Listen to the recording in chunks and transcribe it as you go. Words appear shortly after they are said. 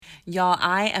Y'all,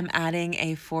 I am adding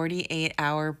a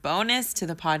 48-hour bonus to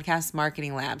the Podcast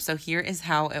Marketing Lab. So here is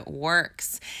how it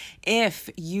works.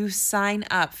 If you sign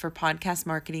up for Podcast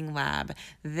Marketing Lab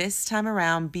this time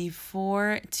around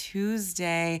before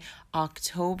Tuesday,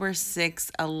 October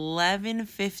 6th,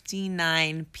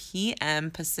 11:59 p.m.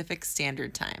 Pacific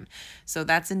Standard Time. So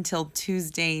that's until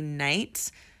Tuesday night,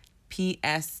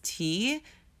 PST.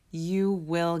 You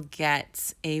will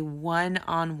get a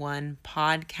one-on-one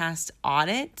podcast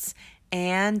audit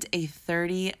and a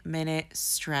 30-minute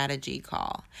strategy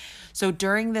call. So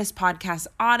during this podcast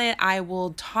audit, I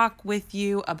will talk with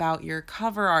you about your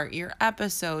cover art, your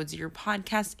episodes, your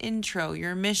podcast intro,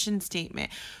 your mission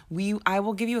statement. I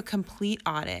will give you a complete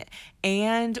audit,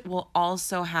 and we'll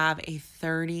also have a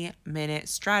 30-minute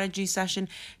strategy session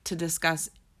to discuss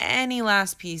any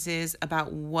last pieces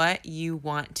about what you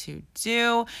want to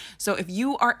do. So if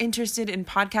you are interested in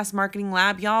Podcast Marketing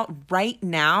Lab, y'all, right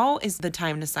now is the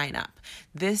time to sign up.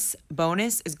 This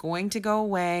bonus is going to go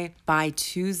away by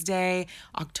Tuesday,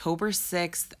 October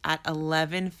 6th at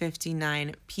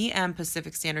 11:59 p.m.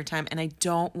 Pacific Standard Time, and I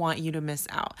don't want you to miss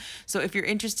out. So if you're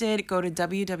interested, go to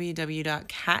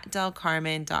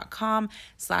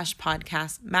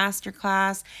www.katdelcarmen.com/podcast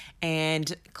masterclass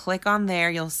and click on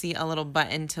there. You'll see a little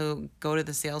button to go to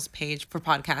the sales page for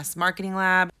Podcast Marketing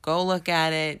Lab. Go look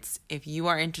at it. If you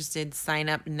are interested, sign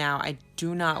up now. I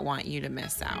do not want you to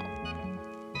miss out.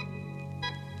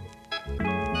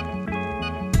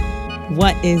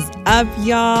 What is up,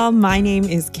 y'all? My name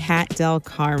is Kat Del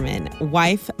Carmen,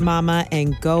 wife, mama,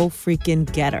 and go freaking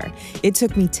getter. It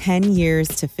took me 10 years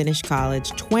to finish college,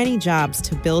 20 jobs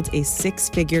to build a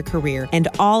 6-figure career, and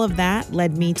all of that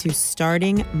led me to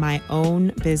starting my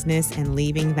own business and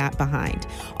leaving that behind.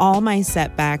 All my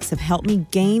setbacks have helped me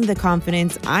gain the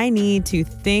confidence I need to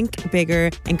think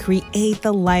bigger and create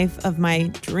the life of my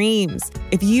dreams.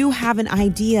 If you have an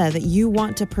idea that you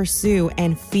want to pursue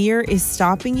and fear is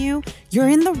stopping you, you're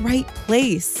in the right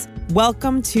place.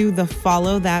 Welcome to the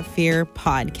Follow That Fear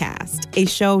podcast, a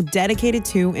show dedicated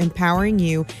to empowering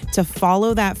you to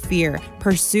follow that fear,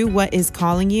 pursue what is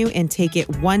calling you, and take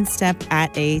it one step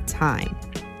at a time.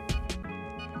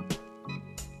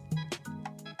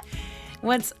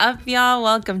 What's up, y'all?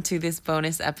 Welcome to this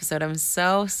bonus episode. I'm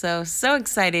so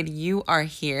excited you are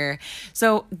here.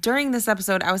 So during this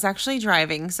episode, I was actually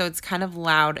driving, so it's kind of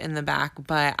loud in the back,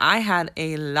 but I had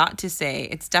a lot to say.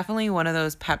 It's definitely one of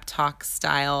those pep talk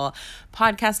style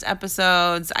podcast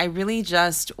episodes. I really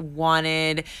just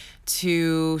wanted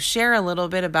to share a little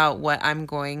bit about what I'm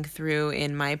going through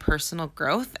in my personal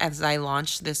growth as I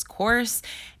launch this course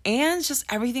and just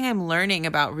everything I'm learning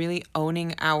about really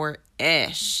owning our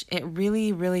ish. It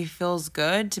really feels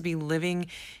good to be living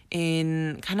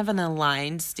in kind of an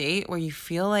aligned state where you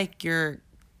feel like you're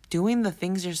doing the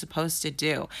things you're supposed to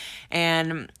do.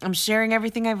 And I'm sharing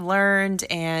everything I've learned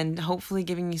and hopefully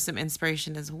giving you some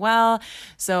inspiration as well.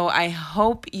 So I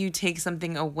hope you take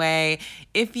something away.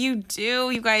 If you do,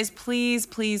 you guys, please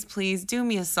do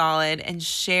me a solid and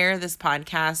share this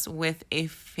podcast with a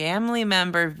family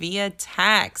member via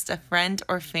text, a friend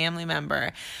or family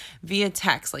member via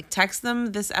text. Like text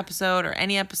them this episode or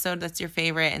any episode that's your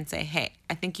favorite and say, hey,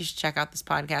 I think you should check out this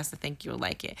podcast. I think you'll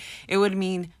like it. It would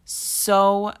mean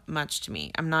so much to me.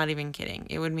 I'm not even kidding.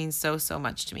 It would mean so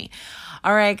much to me.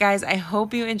 All right, guys, I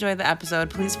hope you enjoyed the episode.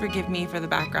 Please forgive me for the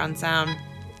background sound,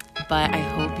 but I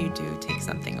hope you do take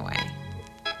something away.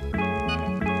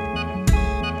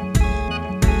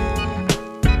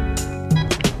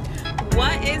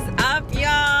 What is up,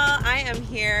 y'all? I am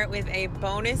here with a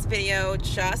bonus video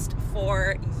just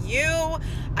for you.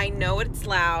 I know it's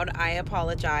loud. I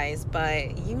apologize,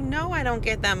 but you know I don't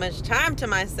get that much time to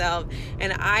myself,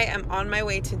 and I am on my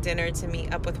way to dinner to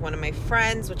meet up with one of my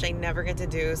friends, which I never get to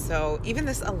do. So even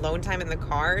this alone time in the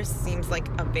car seems like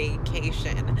a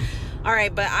vacation. All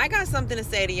right, but I got something to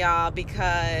say to y'all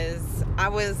because I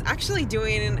was actually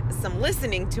doing some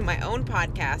listening to my own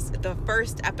podcast, the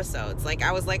first episodes. Like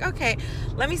I was like, okay,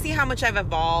 let me see how much I've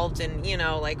evolved and, you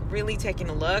know, like really taking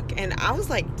a look. And I was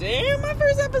like, damn, my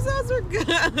first episodes were good.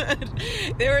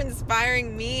 They were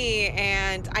inspiring me.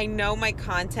 And I know my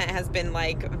content has been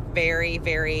like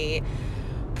very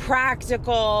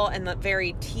practical and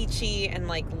very teachy and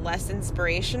like less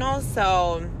inspirational.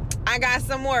 So I got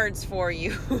some words for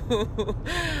you.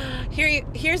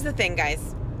 Here's the thing,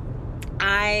 guys.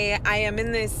 I am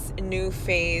in this new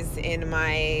phase in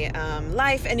my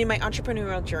life and in my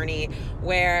entrepreneurial journey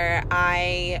where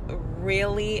I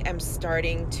really am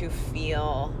starting to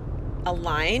feel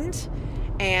aligned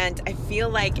And I feel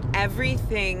like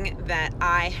everything that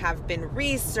I have been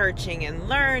researching and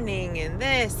learning and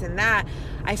this and that,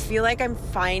 I feel like I'm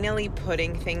finally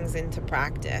putting things into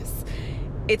practice.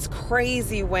 It's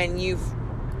crazy when you've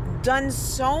done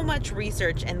so much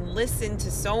research and listened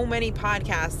to so many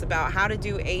podcasts about how to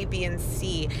do A, B, and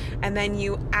C, and then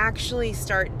you actually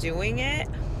start doing it.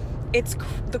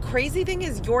 The crazy thing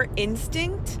is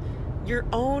your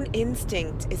own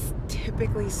instinct is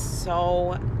typically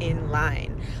so in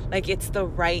line. Like, it's the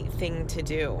right thing to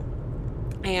do.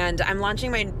 And I'm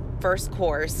launching my first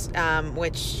course,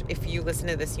 which if you listen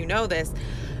to this, you know this,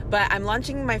 but I'm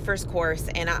launching my first course,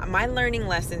 and my learning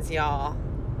lessons, y'all,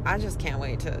 I just can't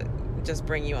wait to just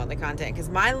bring you all the content, because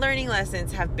my learning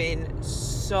lessons have been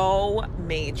so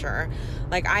major.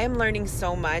 Like, I am learning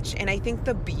so much, and I think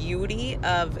the beauty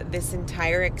of this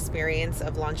entire experience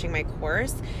of launching my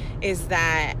course is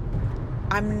that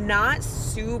I'm not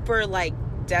super like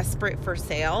desperate for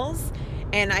sales.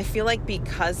 And I feel like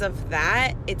because of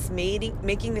that, it's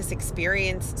making this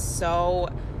experience so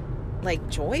like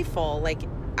joyful. Like,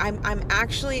 I'm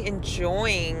actually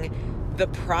enjoying the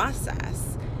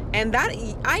process. And that,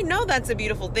 I know that's a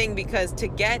beautiful thing, because to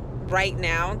get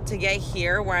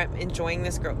here where I'm enjoying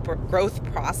this growth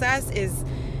process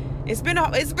it's been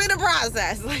a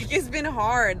process. Like, it's been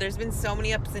hard. There's been so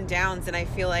many ups and downs, and I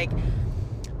feel like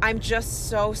I'm just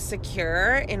so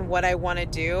secure in what I want to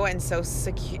do, and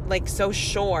so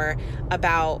sure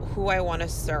about who I want to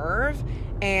serve.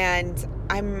 And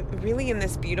I'm really in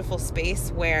this beautiful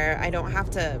space where I don't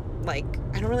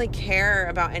really care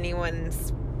about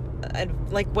anyone's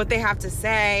like what they have to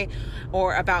say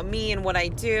or about me and what I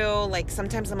do. Like,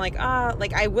 sometimes I'm like,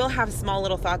 I will have small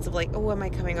little thoughts of like, oh, am I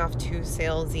coming off too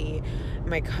salesy?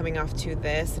 Am I coming off too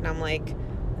this? And I'm like,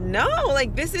 no,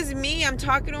 like, this is me. I'm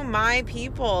talking to my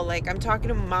people. Like, I'm talking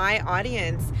to my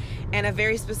audience, and a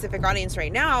very specific audience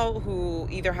right now who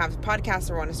either have podcasts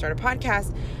or want to start a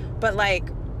podcast. But like,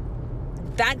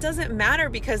 that doesn't matter,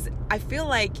 because I feel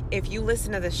like if you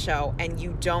listen to this show and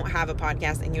you don't have a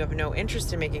podcast and you have no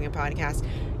interest in making a podcast,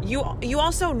 you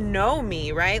also know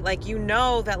me, right? Like, you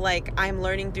know that like I'm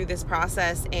learning through this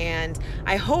process, and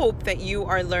I hope that you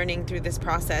are learning through this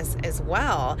process as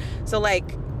well. So like,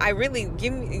 I really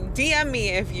DM me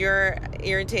if you're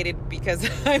irritated because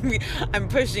I'm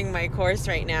pushing my course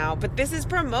right now. But this is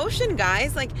promotion,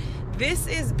 guys. Like, this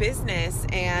is business,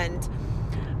 and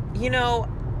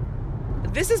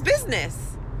this is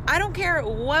business. I don't care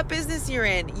what business you're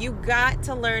in. You got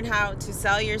to learn how to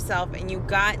sell yourself, and you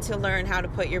got to learn how to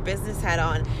put your business hat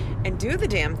on and do the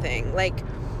damn thing. Like,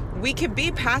 we could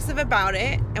be passive about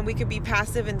it, and we could be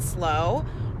passive and slow,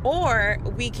 or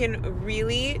we can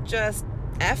really just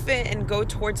F it and go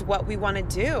towards what we want to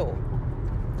do.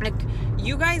 Like,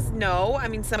 you guys know, I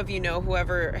mean, some of you know,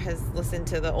 whoever has listened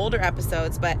to the older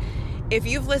episodes, but if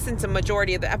you've listened to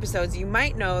majority of the episodes, you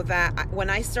might know that when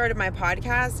I started my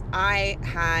podcast, I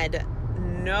had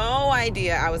no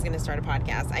idea I was going to start a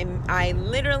podcast. I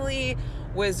literally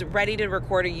was ready to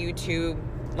record a YouTube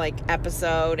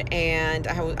episode, and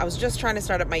I was just trying to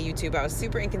start up my YouTube. I was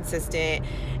super inconsistent,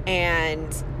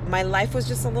 and my life was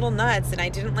just a little nuts, and I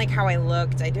didn't like how I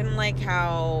looked. I didn't like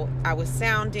how I was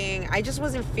sounding. I just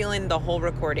wasn't feeling the whole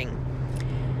recording.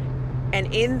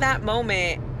 And in that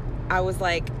moment, I was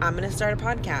like, I'm going to start a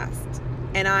podcast.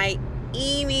 And I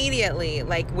immediately,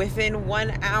 within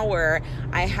 1 hour,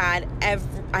 I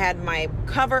had my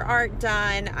cover art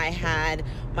done. I had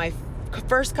my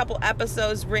first couple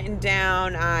episodes written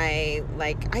down. I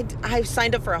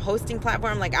signed up for a hosting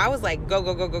platform. I was like, go,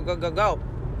 go, go, go, go, go, go.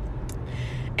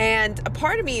 And a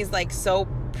part of me is so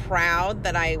proud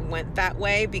that I went that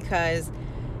way, because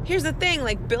here's the thing,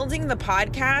 building the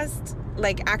podcast,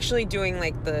 actually doing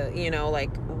the,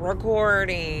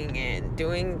 recording and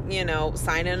doing,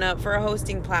 signing up for a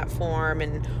hosting platform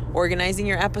and organizing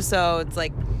your episodes,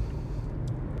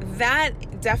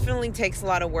 that definitely takes a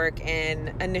lot of work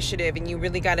and initiative, and you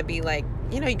really got to be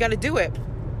you got to do it.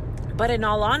 But in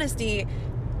all honesty,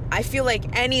 I feel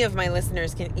like any of my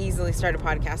listeners can easily start a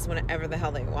podcast whenever the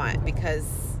hell they want, because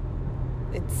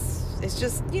it's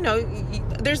just,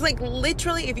 there's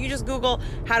literally, if you just Google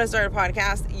how to start a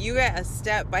podcast, you get a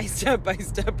step by step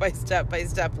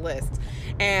list.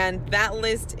 And that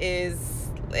list it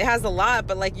has a lot,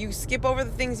 but you skip over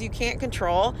the things you can't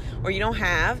control or you don't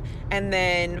have. And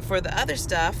then for the other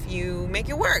stuff, you make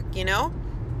it work,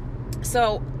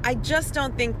 So I just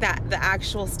don't think that the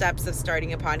actual steps of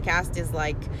starting a podcast is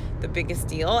the biggest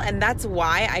deal. And that's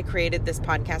why I created this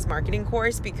podcast marketing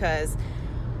course, because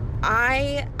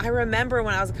I remember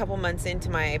when I was a couple months into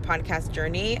my podcast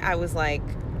journey, I was like,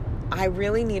 I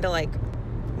really need to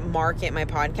market my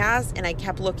podcast, and I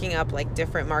kept looking up like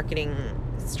different marketing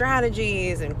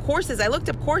strategies and courses. I looked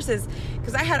up courses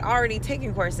because I had already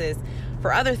taken courses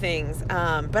for other things,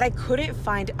 but I couldn't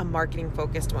find a marketing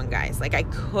focused one, guys. Like I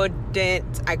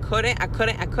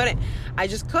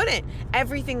just couldn't.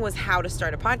 Everything was how to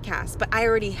start a podcast, but I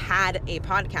already had a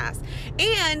podcast.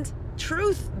 And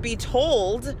truth be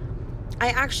told, I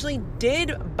actually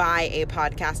did buy a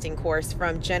podcasting course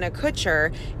from Jenna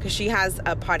Kutcher, because she has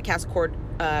a podcast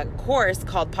course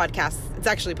called Podcast. It's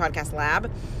actually Podcast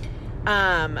Lab.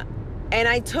 And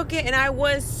I took it and I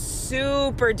was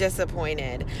super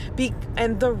disappointed.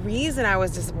 And the reason I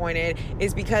was disappointed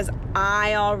is because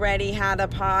I already had a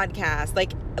podcast.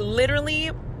 Like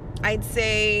literally, I'd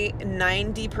say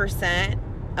 90%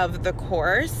 of the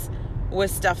course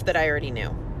was stuff that I already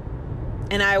knew.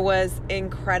 And I was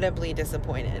incredibly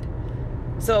disappointed.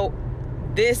 So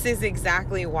this is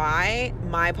exactly why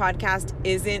my podcast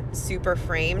isn't super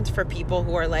framed for people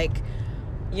who are like,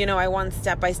 I want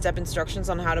step-by-step instructions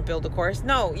on how to build a course.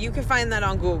 No, you can find that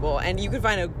on Google, and you can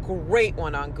find a great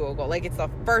one on Google. Like it's the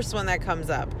first one that comes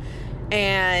up.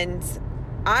 And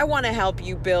I want to help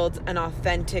you build an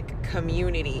authentic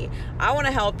community. I want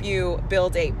to help you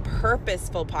build a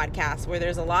purposeful podcast where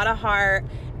there's a lot of heart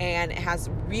and it has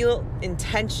real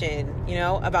intention,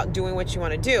 about doing what you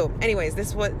want to do. Anyways,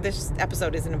 this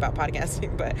episode isn't about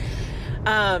podcasting, but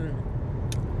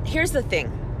here's the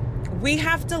thing. We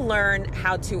have to learn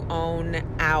how to own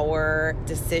our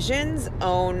decisions,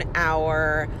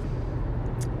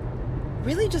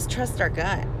 really just trust our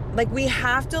gut. Like we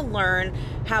have to learn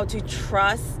how to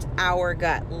trust our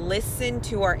gut, listen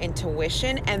to our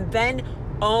intuition, and then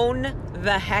own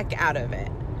the heck out of it.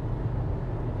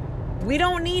 We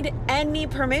don't need any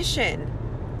permission.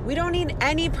 We don't need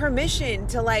any permission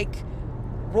to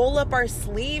roll up our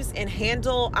sleeves and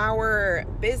handle our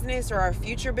business or our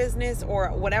future business or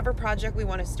whatever project we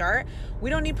want to start. We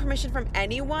don't need permission from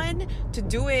anyone to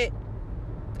do it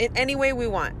in any way we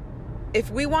want. If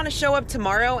we want to show up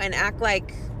tomorrow and act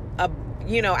like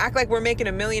we're making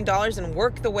 $1 million and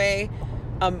work the way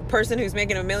a person who's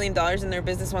making $1 million in their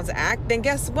business wants to act, then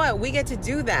guess what? We get to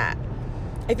do that.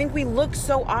 I think we look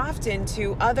so often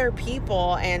to other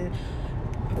people, and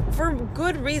for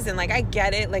good reason. Like I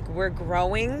get it, like we're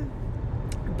growing,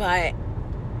 but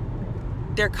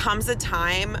there comes a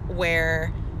time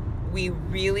where we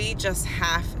really just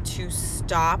have to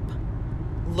stop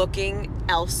looking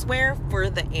elsewhere for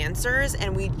the answers,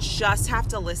 and we just have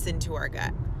to listen to our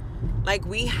gut. Like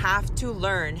we have to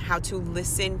learn how to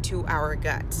listen to our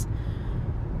gut.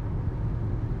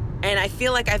 And I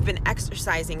feel like I've been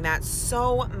exercising that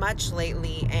so much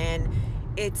lately, and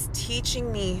it's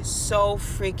teaching me so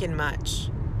freaking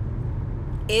much.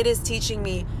 It is teaching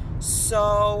me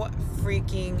so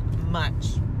freaking much.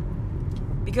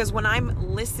 Because when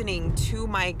I'm listening to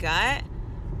my gut,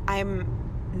 I'm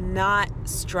not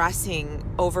stressing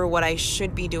over what I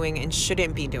should be doing and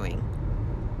shouldn't be doing.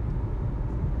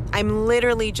 I'm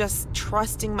literally just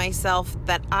trusting myself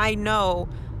that I know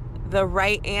the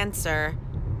right answer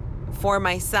for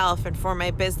myself and for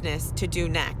my business to do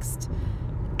next.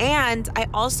 And I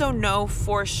also know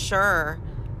for sure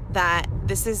that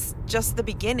this is just the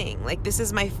beginning. Like this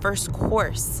is my first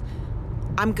course.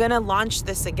 I'm going to launch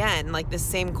this again, like the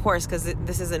same course, because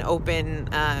this is an open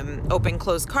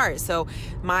closed cart. So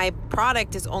my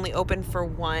product is only open for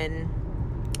 1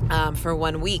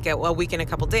 week, a week and a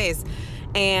couple days.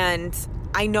 And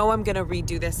I know I'm going to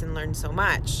redo this and learn so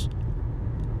much.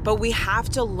 But we have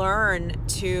to learn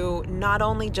to not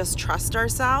only just trust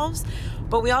ourselves,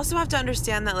 but we also have to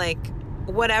understand that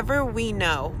whatever we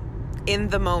know in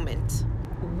the moment,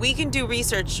 we can do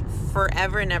research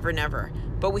forever and ever and ever,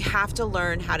 but we have to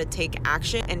learn how to take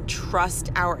action and trust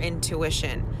our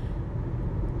intuition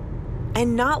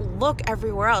and not look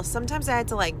everywhere else. Sometimes I had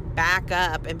to back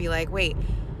up and be wait,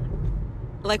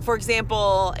 for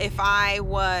example, if I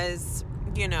was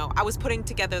putting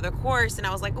together the course and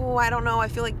I was I don't know, I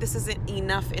feel like this isn't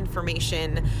enough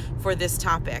information for this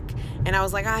topic. And I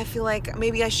was I feel like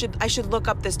maybe I should look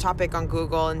up this topic on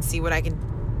Google and see what I can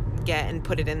get and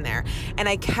put it in there. And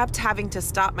I kept having to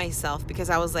stop myself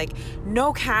because I was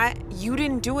no, Kat, you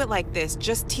didn't do it like this.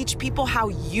 Just teach people how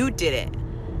you did it.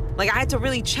 I had to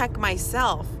really check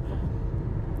myself.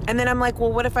 And then I'm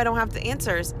well, what if I don't have the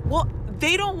answers? Well,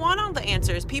 they don't want all the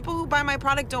answers. People who buy my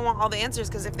product don't want all the answers,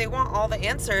 because if they want all the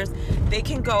answers, they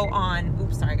can go on,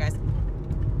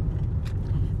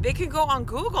 they can go on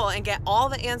Google and get all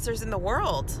the answers in the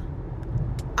world.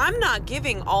 I'm not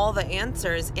giving all the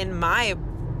answers in my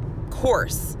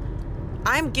course.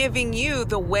 I'm giving you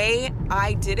the way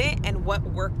I did it and what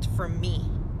worked for me.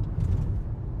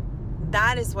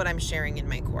 That is what I'm sharing in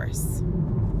my course.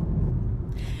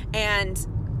 And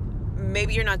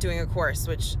maybe you're not doing a course,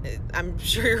 which I'm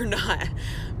sure you're not,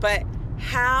 but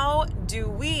how do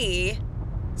we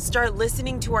start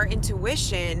listening to our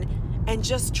intuition and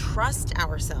just trust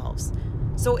ourselves?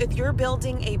 So if you're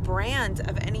building a brand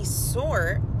of any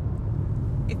sort,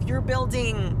 if you're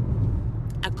building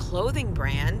a clothing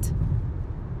brand,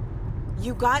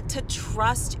 you got to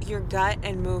trust your gut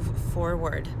and move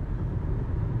forward.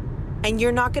 And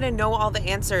you're not going to know all the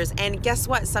answers. And guess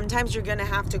what? Sometimes you're going to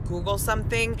have to Google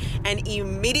something and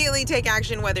immediately take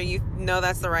action, whether you know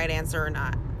that's the right answer or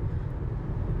not.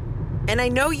 And I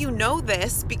know you know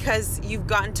this because you've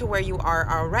gotten to where you are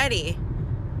already,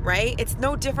 right? It's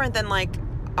no different than like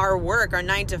our work, our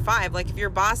 9 to 5. Like if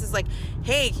your boss is like,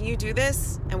 hey, can you do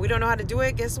this? And we don't know how to do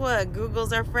it. Guess what?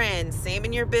 Google's our friend. Same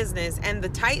in your business. And the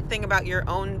tight thing about your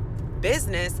own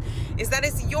business is that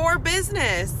it's your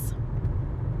business.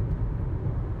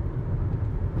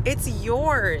 It's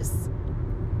yours.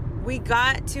 We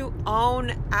got to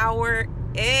own our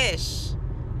ish.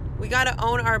 We got to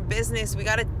own our business. We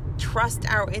got to trust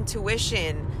our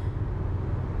intuition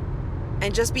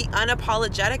and just be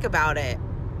unapologetic about it.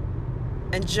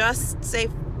 And just say,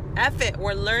 F it.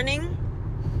 We're learning.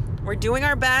 We're doing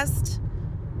our best.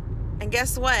 And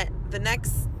guess what? The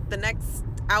next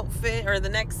outfit or the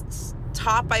next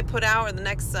top I put out or the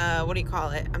next, what do you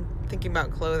call it? I'm thinking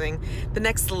about clothing. The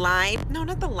next line. No,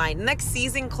 not the line. The next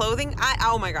season clothing.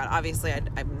 Oh my God. Obviously,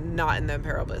 I'm not in the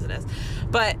apparel business.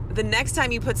 But the next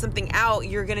time you put something out,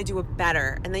 you're going to do it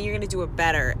better. And then you're going to do it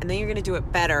better. And then you're going to do it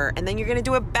better. And then you're going to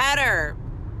do it better.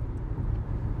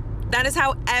 That is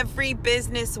how every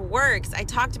business works. I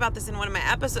talked about this in one of my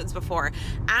episodes before.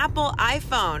 Apple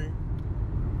iPhone.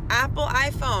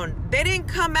 They didn't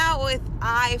come out with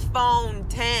iPhone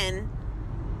 10.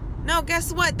 No,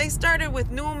 guess what? They started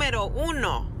with numero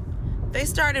uno. They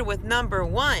started with number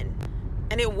 1.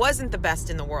 And it wasn't the best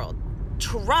in the world.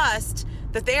 Trust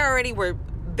that they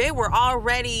were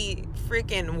already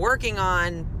freaking working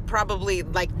on, probably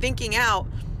like thinking out,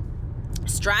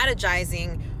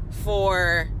 strategizing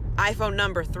for iPhone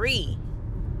number 3.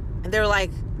 And they're like,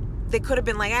 they could have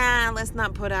been like, let's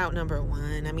not put out number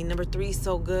 1. I mean, number 3 is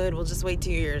so good. We'll just wait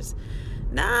 2 years.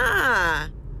 Nah.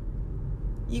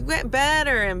 You get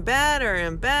better and better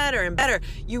and better and better.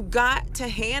 You got to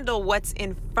handle what's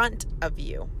in front of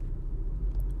you.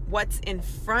 What's in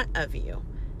front of you.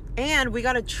 And we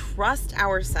got to trust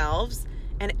ourselves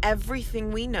and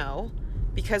everything we know,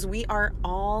 because we are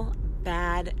all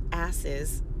bad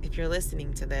asses. If you're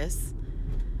listening to this,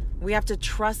 we have to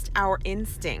trust our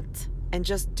instinct and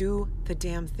just do the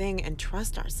damn thing and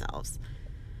trust ourselves.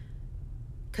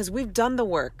 Because we've done the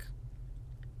work.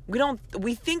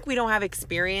 We think we don't have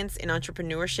experience in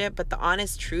entrepreneurship, but the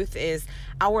honest truth is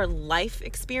our life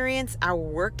experience, our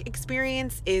work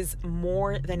experience is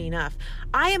more than enough.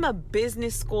 I am a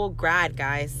business school grad,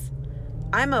 guys.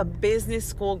 I'm a business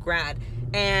school grad,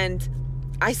 and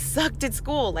I sucked at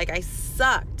school. Like, I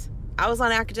sucked. I was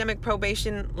on academic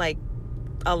probation, like,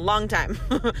 a long time.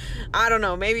 I don't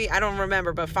know, maybe, I don't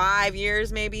remember, but 5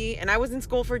 years maybe. And I was in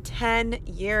school for 10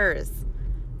 years.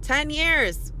 10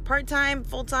 years. Part-time,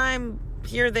 full-time,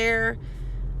 here, there.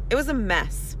 It was a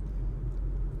mess.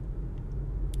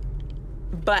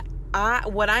 But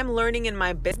what I'm learning in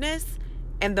my business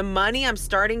and the money I'm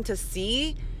starting to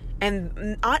see,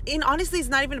 and honestly, it's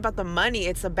not even about the money.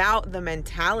 It's about the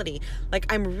mentality.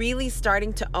 Like, I'm really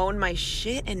starting to own my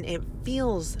shit, and it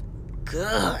feels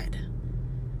good.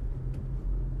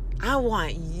 I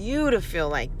want you to feel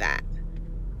like that,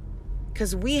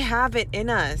 because we have it in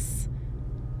us.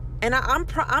 And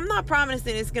I'm not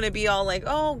promising it's going to be all like,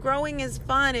 oh, growing is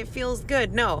fun, it feels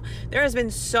good. No, there has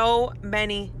been so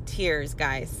many tears,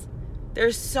 guys.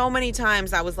 There's so many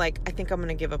times I was like, I think I'm going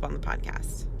to give up on the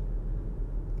podcast.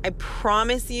 I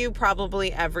promise you,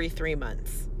 probably every 3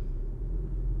 months.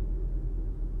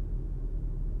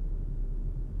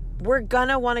 We're going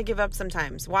to want to give up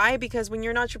sometimes. Why? Because when you're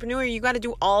an entrepreneur, you got to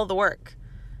do all the work.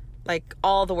 Like,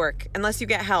 all the work. Unless you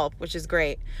get help, which is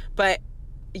great. But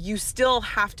you still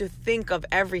have to think of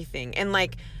everything. And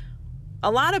like, a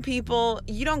lot of people,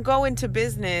 you don't go into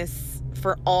business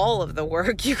for all of the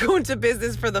work. You go into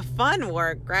business for the fun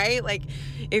work, right? Like,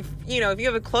 if you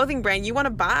have a clothing brand, you want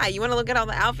to buy, you want to look at all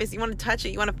the outfits, you want to touch it,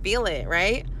 you want to feel it,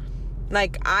 right?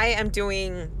 Like, I am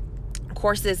doing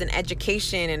courses and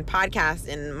education and podcasts,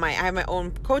 and I have my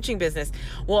own coaching business.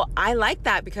 Well, I like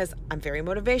that because I'm very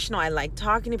motivational. I like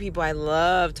talking to people. I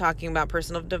love talking about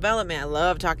personal development. I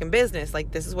love talking business.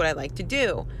 Like, this is what I like to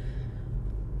do.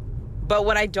 But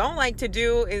what I don't like to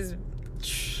do is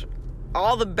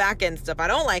all the back end stuff. I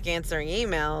don't like answering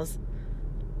emails.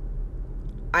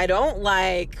 I don't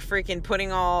like freaking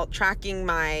tracking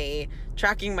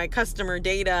my customer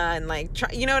data and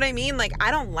you know what I mean? Like,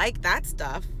 I don't like that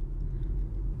stuff.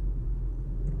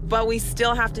 But we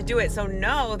still have to do it. So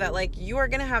know that like you are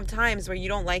going to have times where you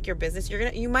don't like your business.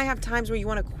 You might have times where you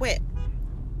want to quit.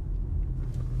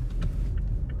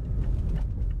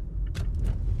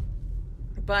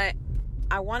 But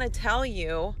I want to tell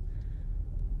you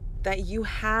that you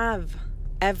have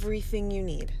everything you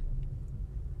need.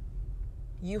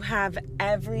 You have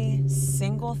every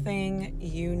single thing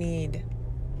you need.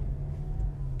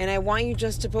 And I want you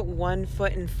just to put one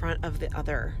foot in front of the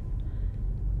other.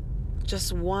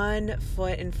 Just one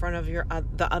foot in front of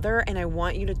the other. And I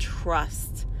want you to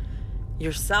trust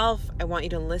yourself. I want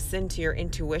you to listen to your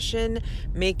intuition.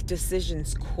 Make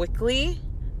decisions quickly.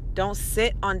 Don't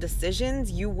sit on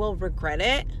decisions. You will regret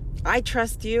it. I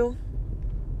trust you.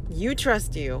 You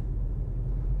trust you.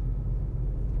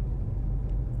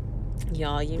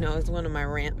 Y'all, you know, it's one of my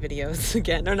rant videos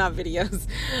again, or not videos,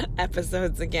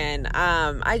 episodes again.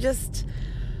 I'm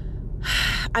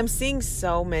seeing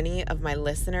so many of my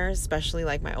listeners, especially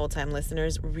like my old time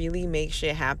listeners, really make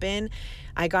shit happen.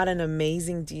 I got an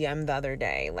amazing DM the other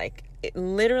day. Like, it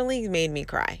literally made me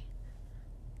cry.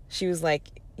 She was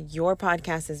like, your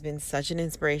podcast has been such an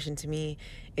inspiration to me.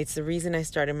 It's the reason I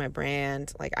started my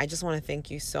brand. Like, I just want to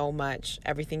thank you so much.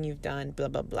 Everything you've done, blah,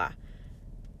 blah, blah.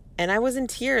 And I was in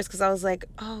tears because I was like,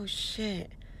 oh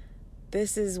shit,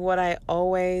 this is what I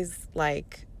always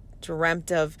like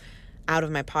dreamt of out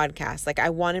of my podcast. Like, I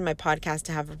wanted my podcast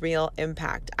to have a real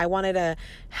impact. I wanted to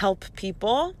help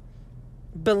people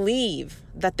believe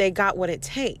that they got what it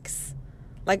takes.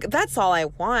 Like, that's all I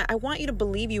want. I want you to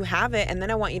believe you have it, and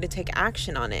then I want you to take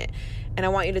action on it. And I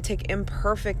want you to take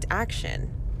imperfect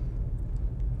action.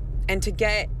 And to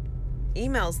get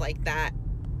emails like that,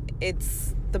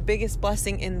 it's the biggest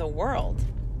blessing in the world.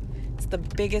 It's the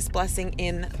biggest blessing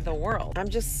in the world. I'm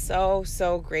just so,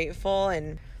 so grateful,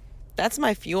 and that's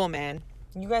my fuel, man.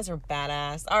 You guys are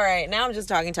badass. All right, now I'm just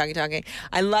talking.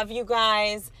 I love you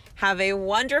guys. Have a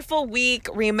wonderful week.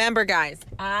 Remember, guys,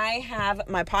 I have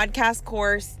my podcast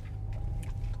course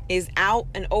is out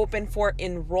and open for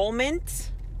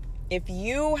enrollment. If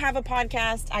you have a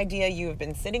podcast idea you have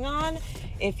been sitting on,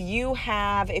 if you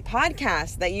have a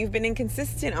podcast that you've been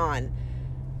inconsistent on,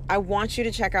 I want you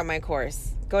to check out my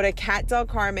course. Go to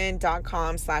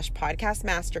katdelcarmen.com/podcast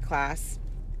masterclass.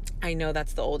 I know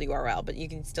that's the old URL, but you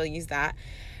can still use that.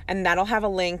 And that'll have a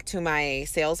link to my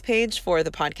sales page for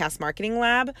the Podcast Marketing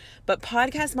Lab. But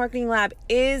Podcast Marketing Lab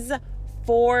is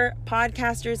for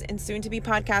podcasters and soon-to-be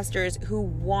podcasters who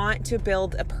want to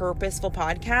build a purposeful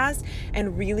podcast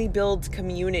and really build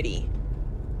community.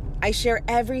 I share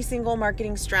every single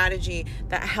marketing strategy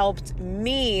that helped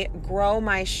me grow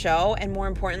my show and, more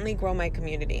importantly, grow my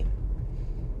community.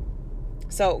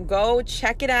 So go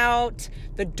check it out.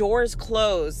 The doors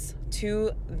close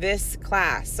to this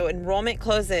class. So enrollment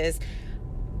closes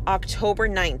October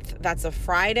 9th. That's a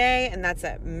Friday, and that's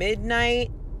at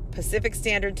midnight Pacific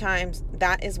Standard Time.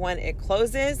 That is when it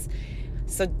closes.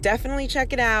 So definitely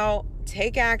check it out.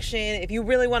 Take action if you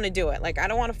really want to do it. Like, I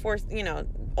don't want to force,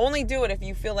 only do it if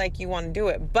you feel like you want to do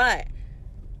it. But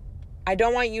I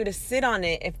don't want you to sit on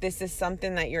it if this is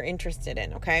something that you're interested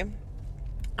in, okay?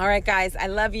 All right, guys, I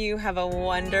love you. Have a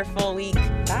wonderful week.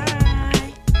 Bye.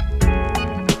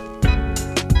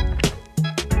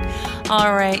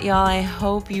 All right, y'all, I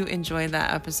hope you enjoyed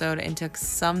that episode and took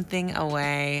something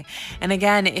away. And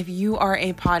again, if you are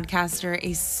a podcaster,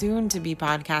 a soon-to-be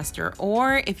podcaster,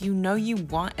 or if you know you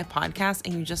want a podcast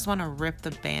and you just want to rip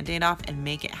the Band-Aid off and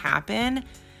make it happen,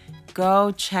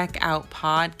 go check out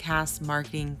Podcast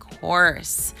Marketing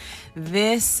Course.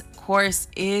 This course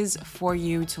is for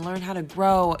you to learn how to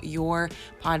grow your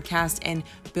podcast and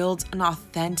build an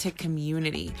authentic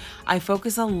community. I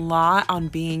focus a lot on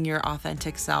being your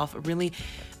authentic self, really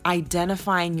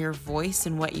identifying your voice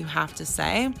and what you have to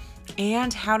say,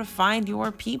 and how to find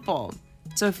your people.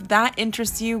 So if that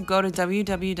interests you, go to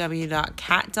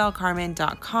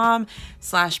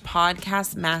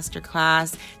www.katdelcarmen.com/podcast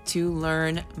masterclass to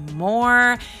learn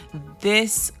more.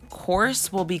 This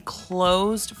course will be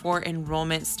closed for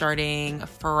enrollment starting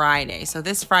Friday. So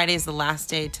this Friday is the last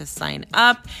day to sign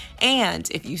up.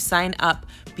 And if you sign up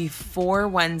before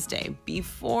Wednesday,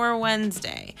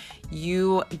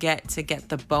 you get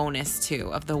the bonus too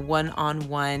of the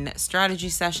one-on-one strategy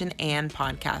session and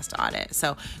podcast audit.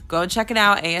 So go check it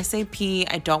out ASAP.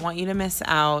 I don't want you to miss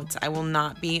out. I will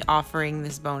not be offering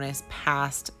this bonus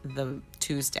past the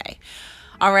Tuesday.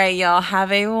 All right, y'all.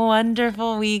 Have a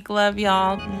wonderful week. Love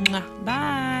y'all.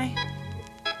 Bye.